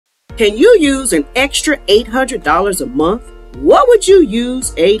Can you use an extra $800 a month? What would you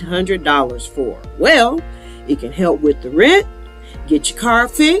use $800 for? Well, it can help with the rent, get your car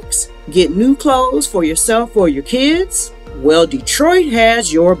fixed, get new clothes for yourself or your kids. Well, Detroit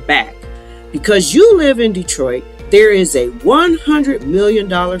has your back. Because you live in Detroit, there is a $100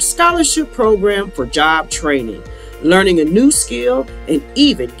 million scholarship program for job training, learning a new skill, and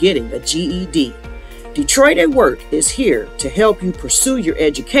even getting a GED. Detroit at Work is here to help you pursue your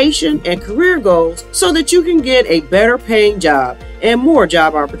education and career goals so that you can get a better paying job and more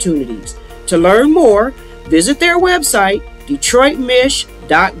job opportunities. To learn more, visit their website,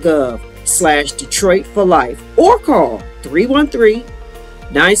 detroitmi.gov/DetroitForLife, or call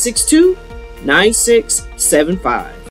 313-962-9675.